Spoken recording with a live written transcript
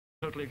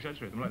totally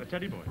exaggerate them, like the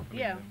teddy boy.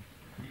 Yeah.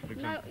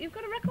 No, you've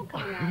got a record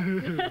coming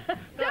out.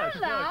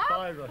 Don't laugh.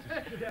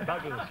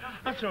 Fabulous.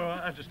 That's all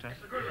right, I just have.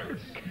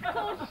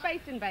 Called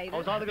Space Invaders. I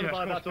was either going to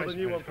buy that or the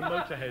new one from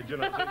Motorhead, you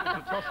know, it's a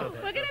toss-up.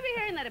 We're going to be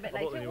hearing that a bit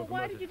later. Well,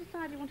 why did you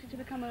decide you wanted to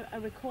become a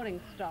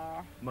recording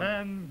star?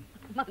 Money.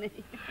 Money.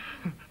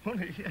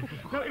 Money, yeah.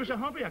 No, it was a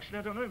hobby, actually.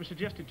 I don't know. It was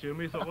suggested to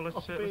me. We thought, well,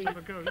 let's have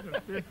a go. You know?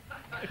 Yeah.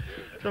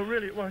 So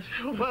really, it was.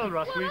 Well,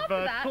 Russ, we've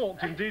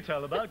talked in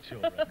detail about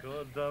your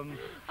record. I'm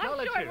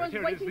sure everyone's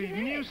waiting to hear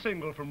the new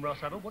single from Russ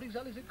Adult. What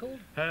exactly is it called?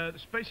 The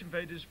Space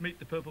Invaders Meet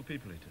the Purple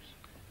People Eaters.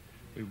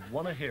 We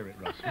want to hear it,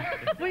 Russ.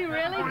 We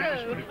really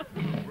do.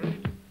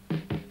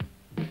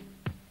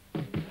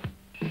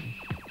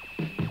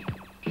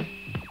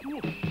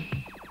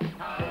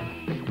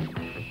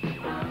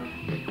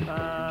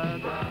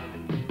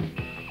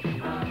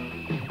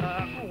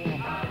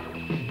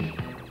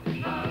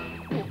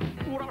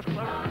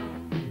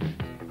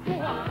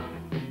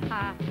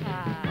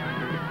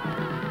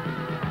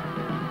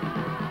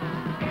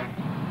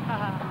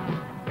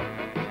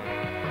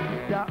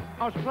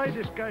 I was playing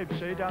this game,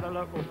 see, down a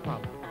local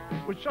pub.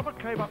 When someone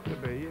came up to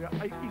me,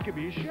 he gave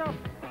me a shove.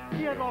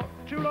 He had like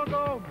 2 long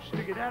arms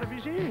sticking out of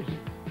his ears.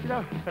 You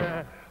know,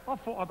 I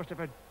thought I must have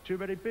had too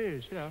many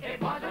beers, you know.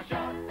 It was a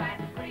short, fat,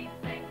 green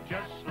thing,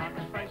 just like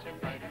a Space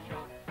Invader.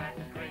 Short, fat,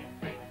 green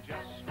thing,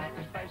 just like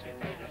a Space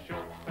Invader.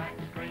 Short, fat,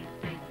 green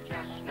thing,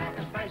 just like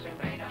a Space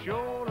Invader.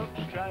 Sure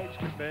looks strange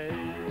to me.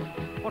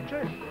 I'll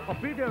tell you,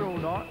 I've been there all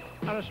night,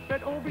 and I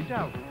spent all my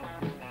dough.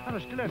 And I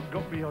still haven't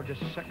got me on the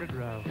second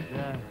row.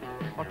 Yeah.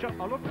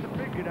 I looked at the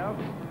pig, you know.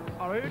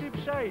 I heard him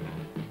say,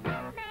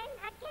 Man,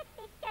 I guess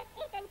it's just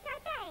eaten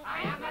today.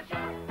 I am a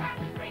short, fat,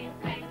 green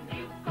thing.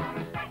 You call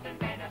a Space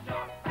Invader.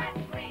 Short, fat,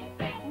 green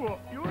thing. what,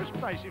 you're a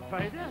Space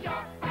Invader?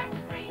 Short, fat,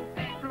 green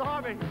thing.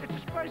 Blimey, it's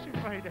a Space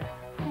Invader.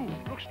 Ooh,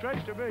 looks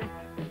strange to me.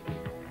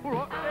 All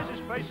right, there's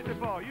a space at the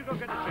bar. You go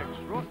get the drinks,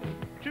 right?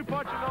 2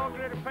 pints of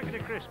lager and a packet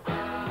of crisps.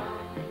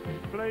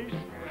 Please.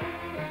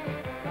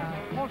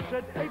 I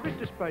said, hey,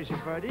 Mr. Space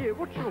Invader, here,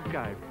 what's your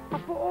game? I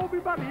put all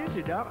my money in,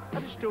 you know,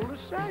 and it's still the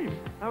same.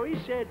 Oh, he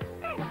said,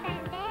 Don't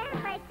stand there,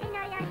 wasting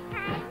all your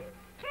time.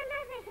 Come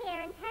over here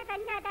and have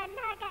another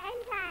lager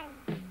and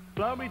lime.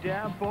 blow me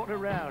down, bought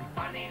around.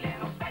 Funny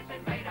little Space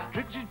Invader.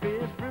 Drinks his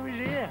beer through his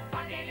ear.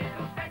 Funny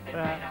little Space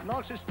Invader.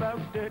 Likes to smoke,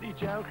 dirty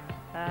joke.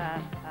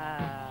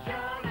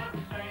 Sure looks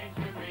strange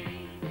to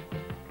me.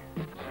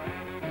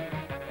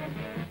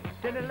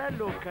 Then the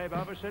landlord came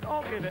over and said,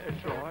 I'll give it a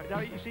try. Now,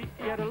 you see,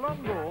 he had a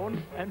long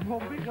horn and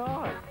one big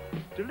eye.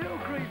 The little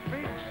green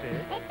thing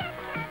said, It just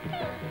can't be.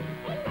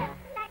 It looks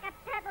like a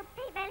purple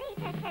people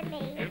eater to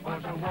me. it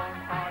was a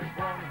one-eyed,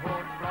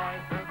 one-horned,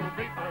 flying purple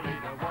people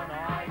eater.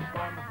 One-eyed,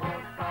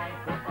 one-horned, flying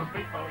purple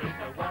people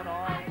eater.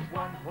 One-eyed,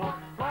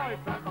 one-horned, flying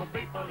purple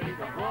people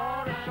eater.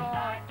 What a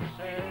sight to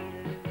see.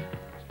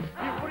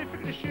 You, what do you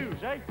think of the shoes,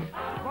 eh?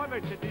 My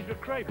mate said these were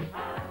crepe,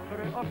 but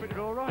I think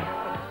they're all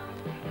right.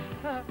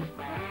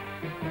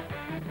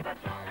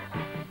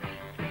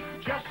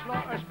 Just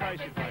like a Space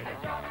Invader.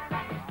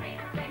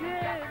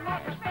 Yeah,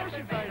 like a Space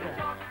Invader.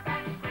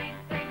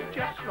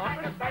 Just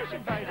like a Space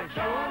Invader.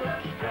 Sure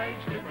looks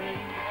strange to me.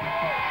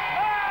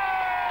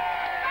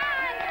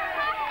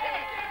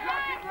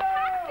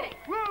 Fantastic!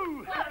 Woo!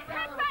 Look,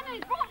 Ted Bannon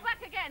is brought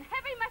back again.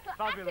 Heavy metal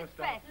Fabulous at its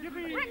stuff. best.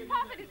 Rick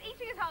Parfitt is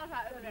eating his heart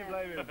out over there.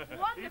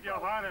 Eat your Wonderful.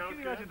 heart out. Can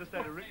you imagine the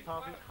state of Rick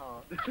Parfitt's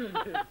heart?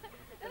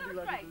 That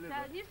was great.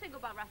 New single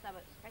by Russ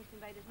Abbott, Space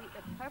Invaders Meet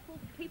the Purple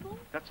People.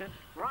 That's it.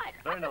 Right,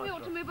 Very I think we nice,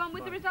 ought to Russ. move on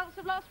with the results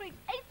of last week's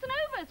Eights and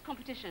Overs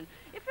competition.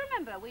 If you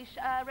remember, we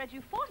read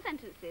you 4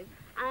 sentences,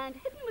 and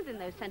hidden within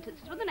those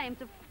sentences were the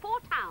names of 4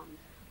 towns.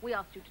 We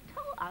asked you to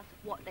tell us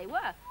what they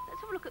were.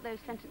 Let's have a look at those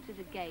sentences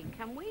again,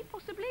 can we,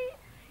 possibly?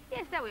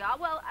 Yes, there we are.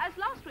 Well, as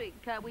last week,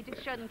 we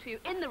did show them to you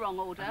in the wrong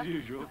order. As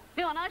usual.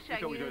 And I showed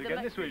thought we'd you do it the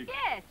again this week.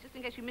 Yes, just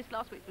in case you missed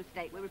last week's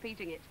mistake, we're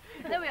repeating it.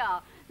 There we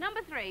are.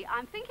 Number 3,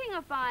 I'm thinking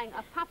of buying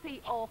a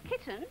puppy or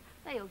kitten.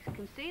 There you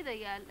can see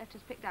the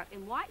letters picked out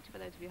in white, for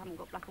those of you who haven't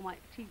got black and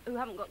white teeth, who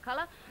haven't got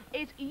colour.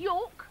 It's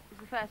York, is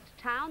the first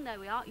town. There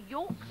we are,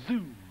 York.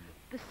 Zoo.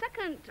 The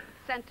second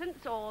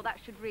sentence, or that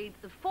should read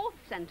the 4th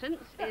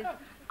sentence, is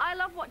I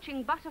love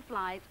watching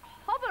butterflies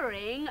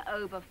hovering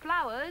over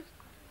flowers.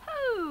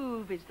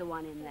 Hove is the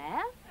one in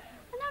there.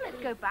 And now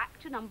let's go back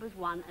to numbers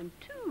 1 and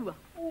 2.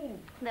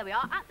 There we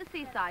are, at the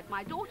seaside.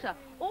 My daughter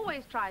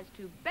always tries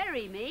to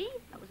bury me.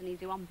 That was an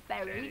easy one,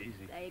 bury.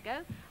 Easy. There you go.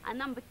 And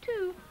number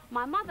 2,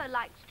 my mother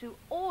likes to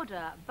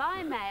order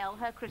by mail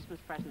her Christmas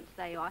presents.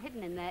 There you are,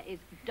 hidden in there is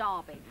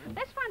Derby.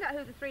 Let's find out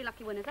who the 3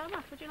 lucky winners are.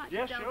 Russ, would you like to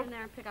delve sure. in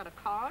there and pick out a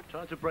card?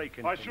 Trying to break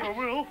in. I sure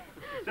will.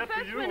 Is The that for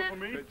first you or winner for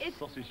me? is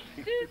Sausage.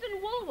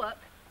 Susan Woolwork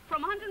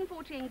from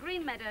 114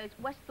 Green Meadows,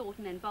 West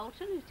Thornton in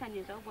Bolton, who's 10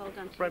 years old. Well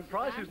done to Brent you,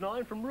 Price, Suzanne. who's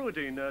 9, from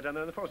Ruadine, down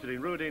there in the Forest of Dean.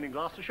 Ruadine in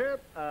Gloucestershire.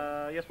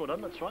 Yes, well done,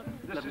 that's right.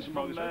 This is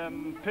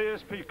from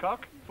Piers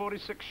Peacock,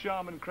 46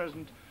 Sharman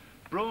Crescent,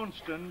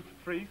 Braunston,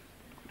 Frith,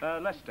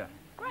 Leicester.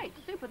 Great,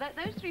 super.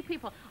 Those 3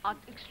 people are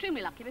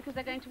extremely lucky because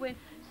they're going to win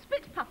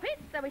Spitz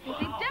puppets, there we can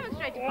see,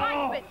 demonstrated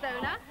by Spitz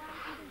owner,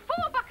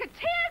 4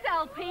 Bucketeers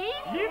LPs,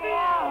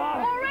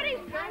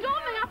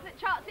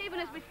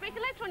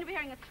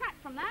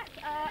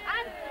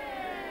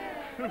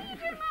 What are you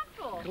doing that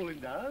for? Cooling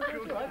down. That's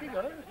right, you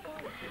go. And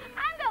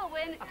they'll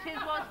win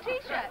Tiswas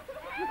t-shirts.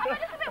 I'm a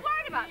little bit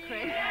worried about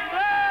Chris.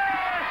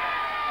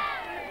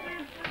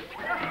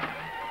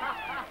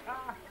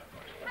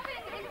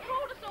 He's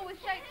crawled us all with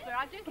Shakespeare.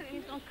 I do think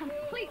he's gone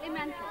completely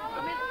mental.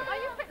 I mean, are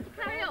you fit to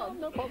carry on?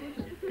 No problem.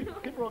 Just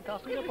keep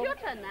broadcasting. No It's problem. your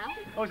turn now.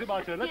 Oh, is it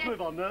my turn? Let's Yeah.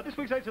 move on. This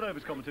week's 8 and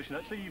Overs competition,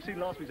 actually. You've seen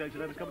last week's 8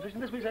 and Overs competition.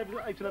 This week's 8 and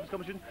Overs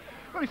competition,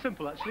 very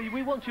simple, actually.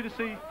 We want you to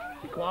see...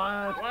 Be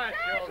quiet.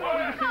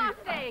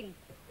 Broadcasting.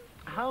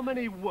 How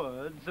many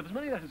words, of as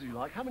many letters as you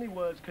like, how many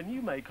words can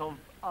you make of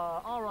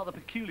our rather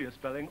peculiar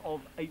spelling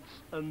of 8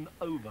 and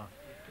over?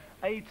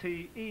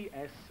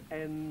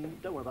 A-T-E-S-N...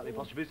 Don't worry about the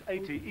apostrophes.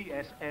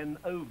 A-T-E-S-N-O-V-E-R.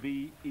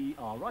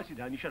 Write it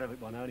down. You should have it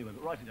by now anyway,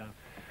 but write it down.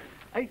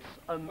 8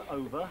 and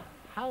over.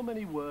 How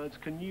many words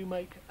can you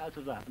make out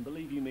of that? And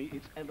believe you me,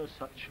 it's ever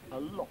such a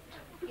lot.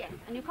 Yes,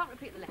 and you can't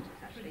repeat the letters,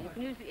 actually. You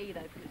can use the E,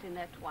 though, because it's in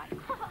there twice.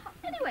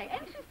 Anyway,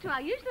 entrance to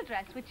our usual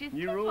address, which is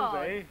New Tiswas. rules,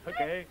 eh?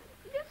 Okay.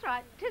 That's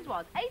right,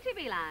 Tiswas,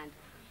 ATV Land,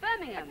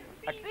 Birmingham,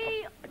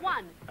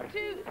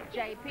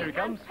 B12JP. Here he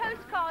comes. And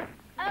postcards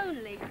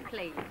only,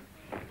 please.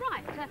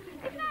 Right,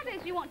 if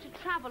nowadays you want to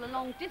travel a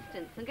long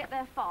distance and get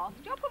there fast,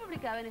 you'll probably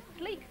go in a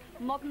sleek,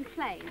 modern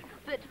plane.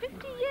 But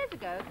 50 years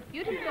ago,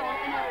 you'd have gone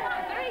in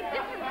a very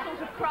different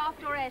sort of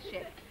craft or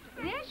airship.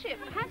 The airship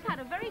has had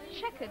a very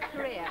checkered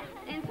career,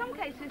 in some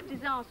cases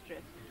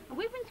disastrous. And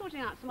we've been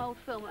sorting out some old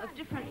film of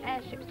different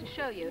airships to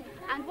show you,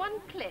 and one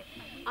clip,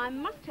 I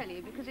must tell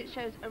you, because it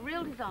shows a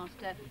real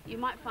disaster, you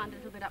might find a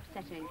little bit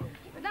upsetting.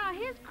 But now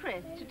here's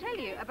Chris to tell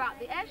you about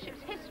the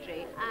airship's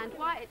history and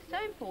why it's so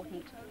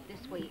important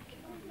this week.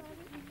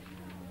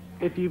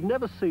 If you've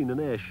never seen an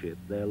airship,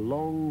 they're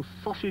long,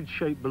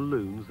 sausage-shaped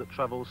balloons that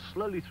travel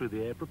slowly through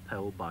the air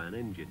propelled by an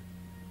engine.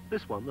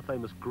 This one, the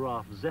famous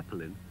Graf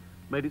Zeppelin,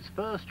 made its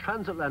first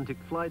transatlantic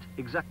flight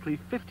exactly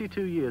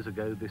 52 years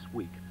ago this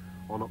week,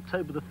 on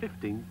October the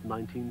 15th,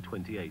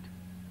 1928.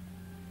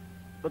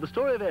 But the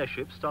story of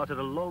airships started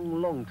a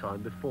long, long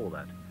time before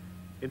that.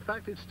 In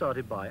fact, it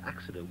started by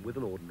accident with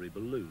an ordinary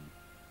balloon.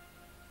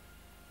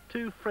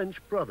 Two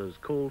French brothers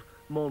called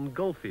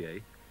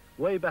Montgolfier,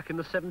 way back in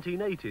the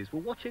 1780s,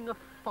 were watching a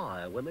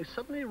fire when they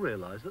suddenly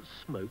realised that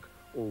smoke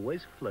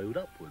always flowed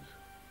upwards.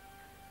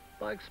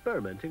 By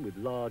experimenting with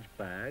large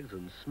bags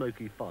and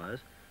smoky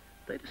fires,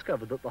 they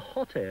discovered that the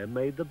hot air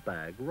made the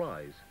bag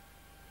rise.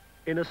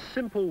 In a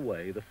simple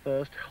way, the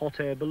first hot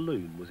air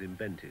balloon was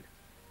invented.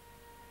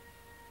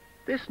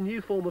 This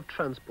new form of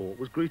transport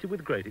was greeted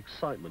with great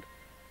excitement,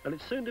 and it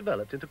soon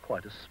developed into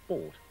quite a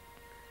sport.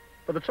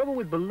 But the trouble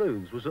with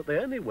balloons was that they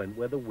only went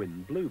where the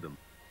wind blew them.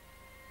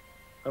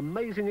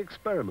 Amazing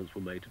experiments were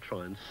made to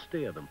try and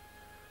steer them.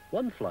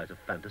 One flight of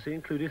fantasy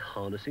included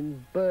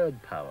harnessing bird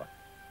power.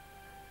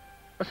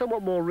 A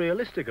somewhat more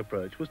realistic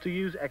approach was to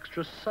use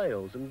extra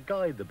sails and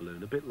guide the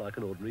balloon a bit like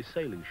an ordinary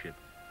sailing ship.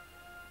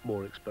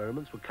 More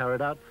experiments were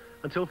carried out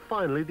until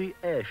finally the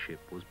airship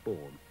was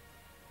born.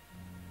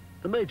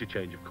 The major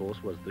change, of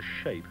course, was the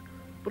shape,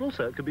 but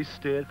also it could be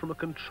steered from a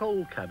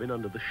control cabin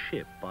under the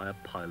ship by a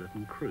pilot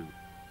and crew.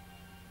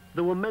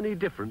 There were many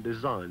different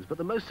designs, but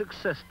the most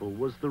successful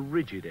was the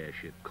rigid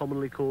airship,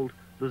 commonly called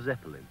the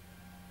Zeppelin.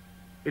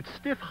 Its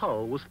stiff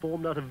hull was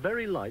formed out of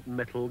very light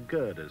metal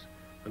girders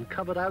and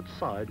covered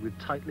outside with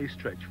tightly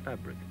stretched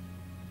fabric.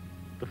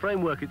 The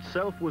framework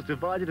itself was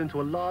divided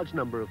into a large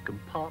number of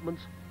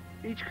compartments,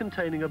 each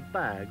containing a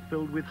bag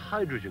filled with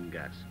hydrogen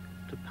gas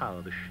to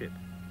power the ship.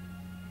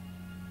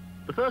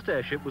 The first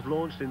airship was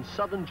launched in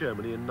southern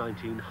Germany in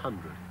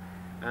 1900,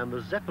 and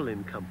the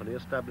Zeppelin company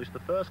established the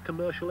first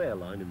commercial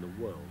airline in the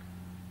world.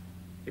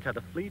 It had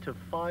a fleet of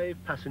 5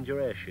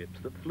 passenger airships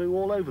that flew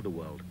all over the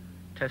world,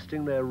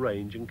 testing their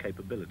range and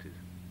capabilities.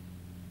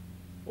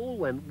 All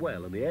went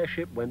well, and the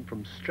airship went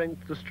from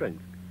strength to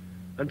strength,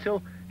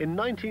 until in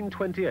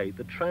 1928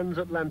 the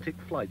transatlantic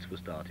flights were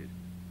started.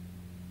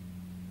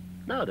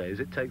 Nowadays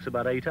it takes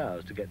about 8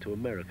 hours to get to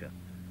America.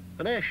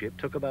 An airship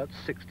took about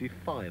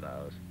 65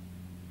 hours.